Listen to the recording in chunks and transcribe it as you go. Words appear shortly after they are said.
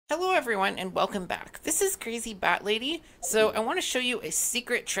Hello everyone and welcome back. This is KrazyBatLady. So I want to show you a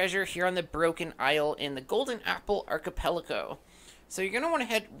secret treasure here on the Broken Isle in the Golden Apple Archipelago. So you're going to want to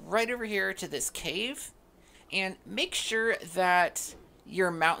head right over here to this cave and make sure that your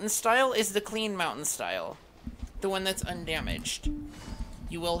mountain style is the clean mountain style, the one that's undamaged.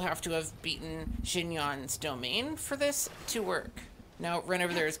 You will have to have beaten Xinyan's domain for this to work. Now run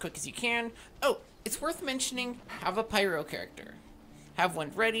over there as quick as you can. Oh, it's worth mentioning, have a pyro character. Have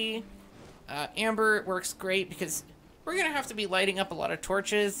one ready. Amber works great because we're going to have to be lighting up a lot of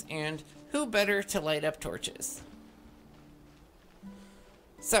torches, and who better to light up torches?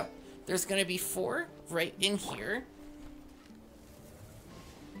 So, there's going to be 4 right in here.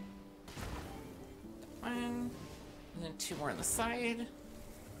 1, and then 2 more on the side.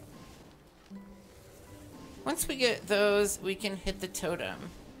 Once we get those, we can hit the totem.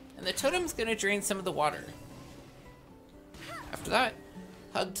 And the totem's going to drain some of the water. After that,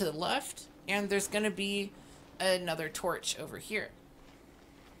 hug to the left, and there's going to be another torch over here.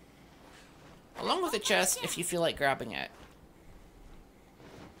 Along with a chest if you feel like grabbing it.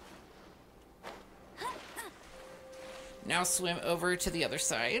 Now swim over to the other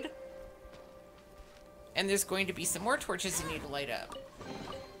side. And there's going to be some more torches you need to light up.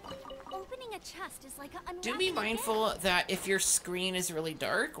 Opening a chest is like Do be mindful that if your screen is really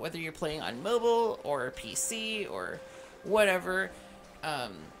dark, whether you're playing on mobile or PC or whatever,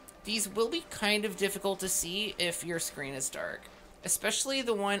 these will be kind of difficult to see if your screen is dark, especially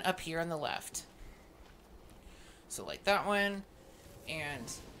the one up here on the left. So like that one, and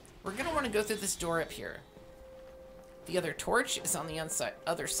we're going to want to go through this door up here. The other torch is on the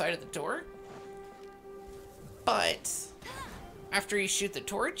other side of the door, but after you shoot the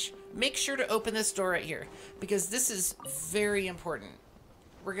torch, make sure to open this door right here, because this is very important.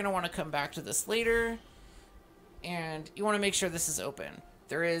 We're going to want to come back to this later. And you want to make sure this is open.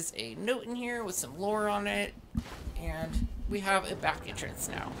 There is a note in here with some lore on it, and we have a back entrance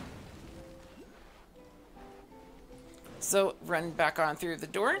now. So run back on through the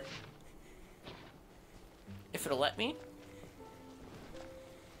door, if it'll let me.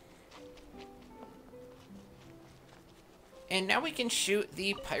 And now we can shoot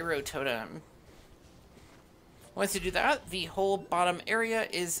the Pyro Totem. Once you do that, the whole bottom area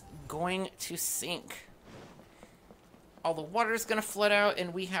is going to sink. All the water is going to flood out,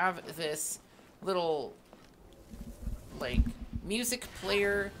 and we have this little, like, music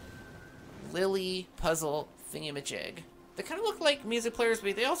player lily puzzle thingamajig. They kind of look like music players,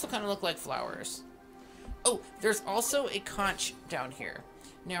 but they also kind of look like flowers. Oh, there's also a conch down here.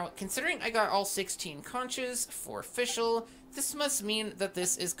 Now, considering I got all 16 conches for official, this must mean that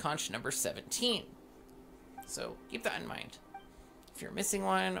this is conch number 17. So, keep that in mind. If you're missing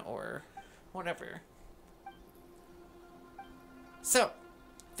one or whatever. So,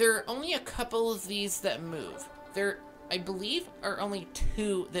 there are only a couple of these that move. There, I believe, are only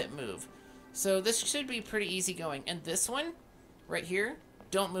 2 that move. So this should be pretty easy going. And this one, right here,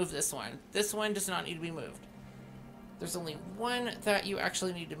 don't move this one. This one does not need to be moved. There's only one that you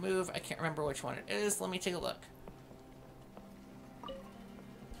actually need to move. I can't remember which one it is. Let me take a look.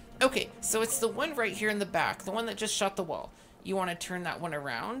 Okay, so it's the one right here in the back, the one that just shot the wall. You want to turn that one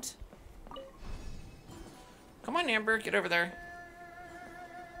around. Come on, Amber, get over there.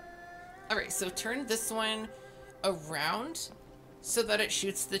 Alright, so turn this one around so that it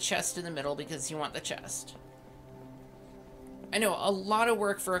shoots the chest in the middle because you want the chest. I know, a lot of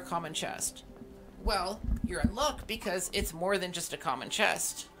work for a common chest. Well, you're in luck because it's more than just a common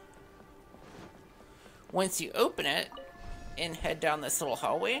chest. Once you open it and head down this little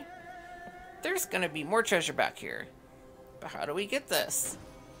hallway, there's going to be more treasure back here. But how do we get this?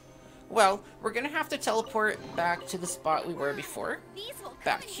 Well, we're going to have to teleport back to the spot we were before.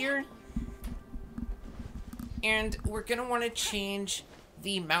 Back here. And we're going to want to change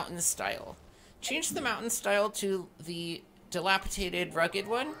the mountain style. Change the mountain style to the dilapidated, rugged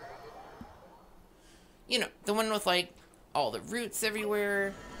one. You know, the one with, like, all the roots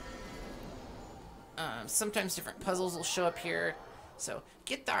everywhere. Sometimes different puzzles will show up here. So,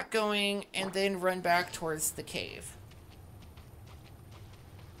 get that going, and then run back towards the cave.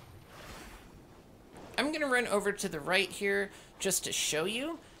 I'm going to run over to the right here just to show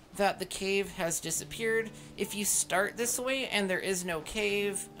you that the cave has disappeared. If you start this way and there is no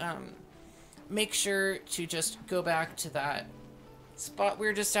cave, make sure to just go back to that spot we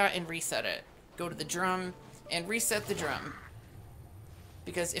were just at and reset it. Go to the drum and reset the drum.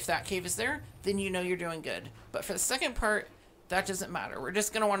 Because if that cave is there, then you know you're doing good. But for the second part, that doesn't matter. We're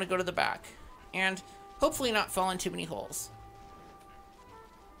just going to want to go to the back and hopefully not fall in too many holes.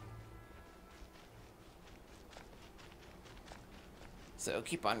 So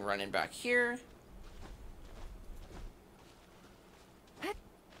keep on running back here.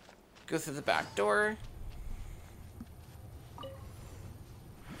 Go through the back door.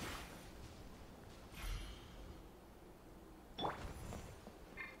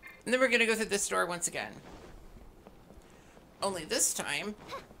 And then we're going to go through this door once again. Only this time,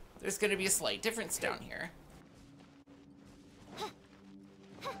 there's going to be a slight difference down here.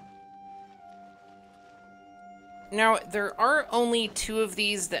 Now, there are only 2 of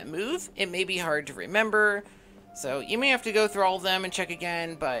these that move. It may be hard to remember, so you may have to go through all of them and check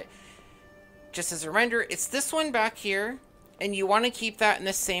again, but just as a reminder, it's this one back here, and you want to keep that in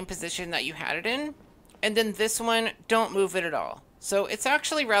the same position that you had it in, and then this one, don't move it at all. So it's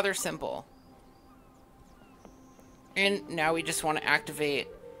actually rather simple. And now we just want to activate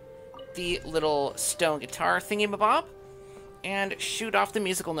the little stone guitar thingy-mabob and shoot off the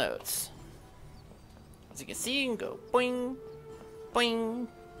musical notes. As you can see, you can go boing, boing,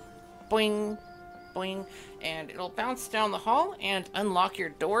 boing, boing, and it'll bounce down the hall and unlock your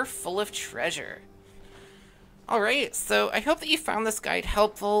door full of treasure. Alright, so I hope that you found this guide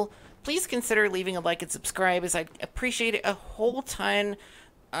helpful. Please consider leaving a like and subscribe, as I'd appreciate it a whole ton.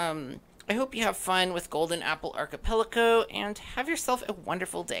 I hope you have fun with Golden Apple Archipelago, and have yourself a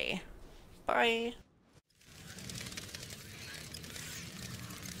wonderful day. Bye.